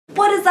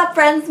What is up,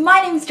 friends? My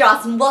name's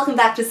Joss and welcome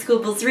back to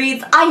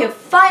squibblesreads. I have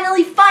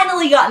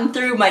finally gotten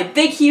through my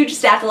big huge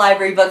stack of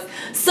library books,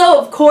 so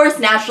of course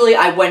naturally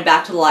I went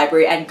back to the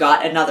library and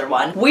got another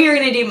one. We're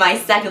gonna do my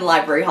second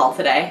library haul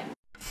today.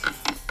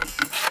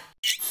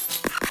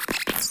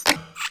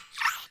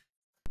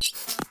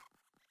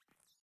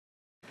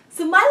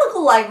 So my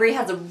local library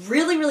has a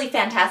really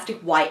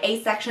fantastic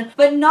YA section,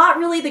 but not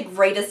really the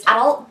greatest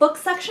adult book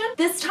section.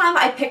 This time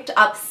I picked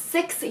up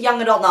 6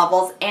 young adult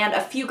novels and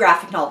a few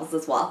graphic novels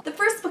as well. The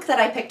first book that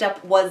I picked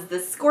up was The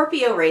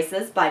Scorpio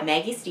Races by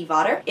Maggie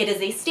Stiefvater. It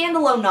is a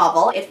standalone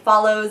novel. It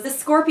follows the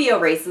Scorpio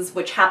races,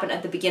 which happen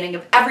at the beginning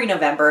of every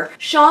November.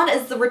 Sean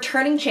is the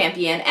returning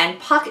champion and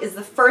Puck is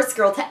the first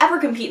girl to ever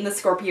compete in the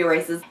Scorpio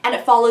races, and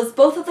it follows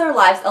both of their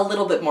lives a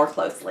little bit more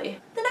closely.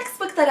 The next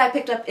book that I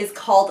picked up is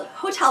called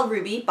Hotel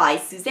Ruby by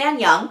Suzanne.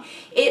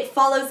 It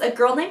follows a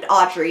girl named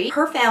Audrey.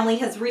 Her family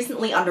has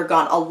recently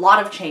undergone a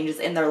lot of changes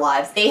in their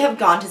lives. They have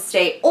gone to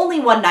stay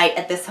only one night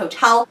at this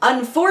hotel.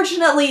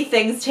 Unfortunately,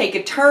 things take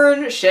a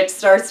turn, shit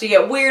starts to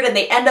get weird, and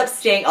they end up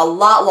staying a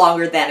lot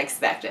longer than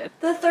expected.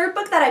 The third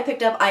book that I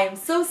picked up I am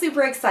so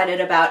super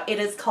excited about. It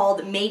is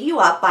called Made You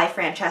Up by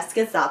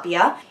Francesca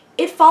Zappia.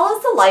 It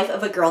follows the life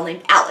of a girl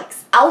named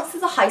Alex. Alex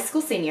is a high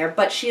school senior,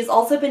 but she has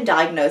also been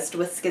diagnosed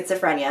with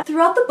schizophrenia.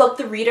 Throughout the book,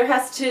 the reader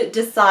has to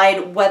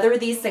decide whether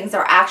these things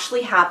are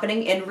actually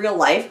happening in real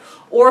life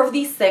or if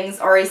these things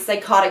are a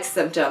psychotic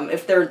symptom,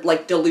 if they're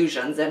like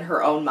delusions in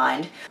her own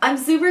mind. I'm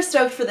super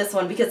stoked for this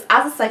one because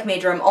as a psych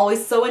major, I'm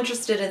always so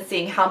interested in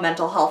seeing how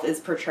mental health is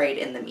portrayed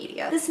in the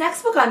media. This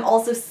next book I'm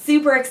also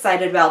super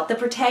excited about. The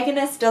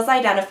protagonist does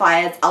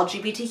identify as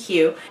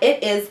LGBTQ.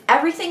 It is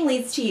Everything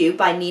Leads to You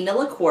by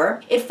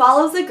LaCour. It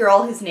follows a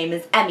girl whose name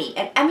is Emmy,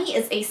 and Emmy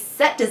is a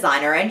set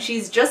designer and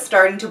she's just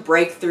starting to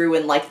break through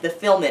in like the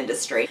film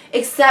industry.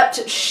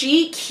 Except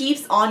she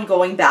keeps on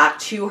going back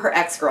to her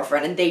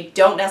ex-girlfriend and they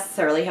don't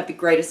necessarily have the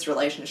greatest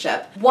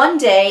relationship. One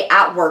day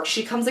at work,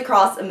 she comes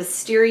across a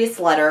mysterious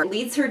letter that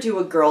leads her to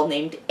a girl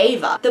named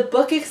Ava. The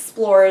book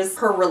explores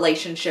her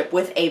relationship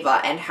with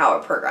Ava and how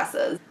it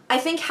progresses. I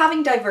think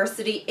having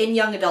diversity in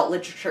young adult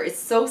literature is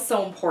so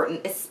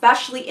important,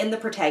 especially in the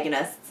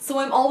protagonists, so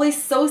I'm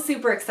always so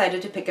super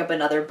excited to pick up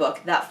another book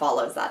that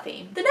follows that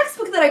theme. The next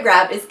book that I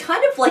grabbed is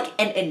kind of like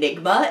an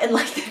enigma in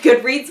like the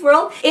Goodreads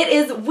world. It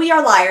is We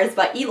Are Liars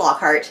by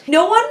Lockhart.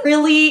 No one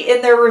really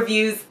in their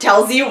reviews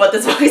tells you what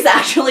this book is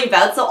actually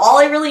about, so all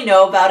I really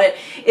know about it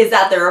is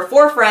that there are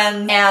 4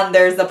 friends and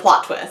there's a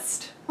plot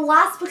twist. The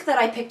last book that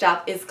I picked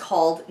up is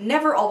called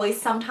Never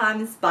Always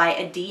Sometimes by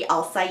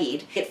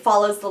Alsaid. It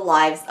follows the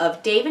lives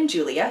of Dave and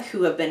Julia,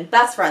 who have been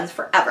best friends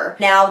forever.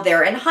 Now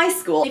they're in high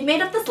school. They've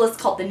made up this list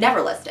called the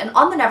Never List, and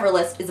on the Never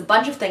List is a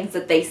bunch of things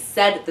that they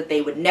said that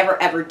they would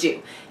never ever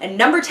do. And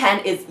number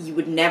 10 is you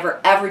would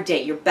never ever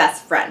date your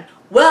best friend.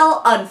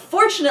 Well,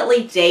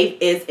 unfortunately, Dave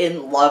is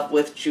in love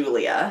with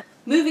Julia.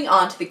 Moving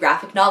on to the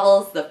graphic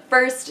novels, the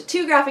first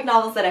 2 graphic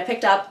novels that I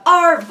picked up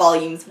are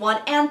volumes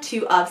 1 and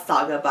 2 of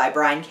Saga by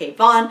Brian K.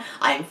 Vaughan.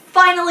 I'm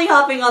finally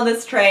hopping on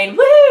this train,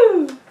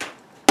 woo!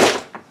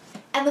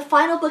 And the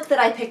final book that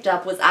I picked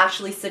up was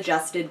actually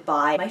suggested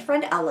by my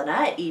friend Elena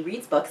at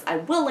eReads Books. I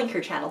will link her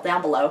channel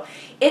down below.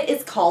 It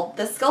is called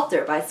The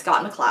Sculptor by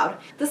McCloud.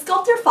 The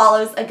Sculptor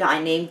follows a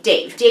guy named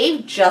Dave.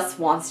 Dave just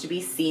wants to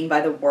be seen by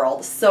the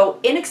world,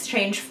 so in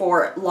exchange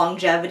for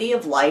longevity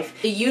of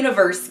life, the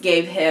universe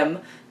gave him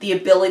the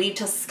ability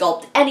to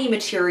sculpt any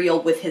material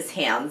with his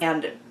hands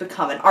and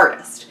become an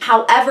artist.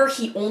 However,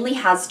 he only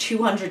has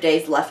 200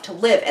 days left to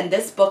live, and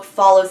this book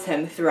follows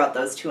him throughout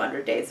those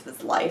 200 days of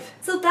his life.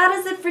 So that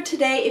is it for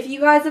today. If you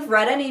guys have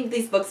read any of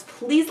these books,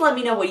 please let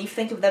me know what you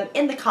think of them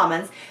in the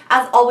comments.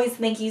 As always,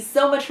 thank you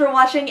so much for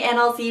watching, and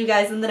I'll see you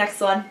guys in the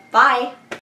next one. Bye!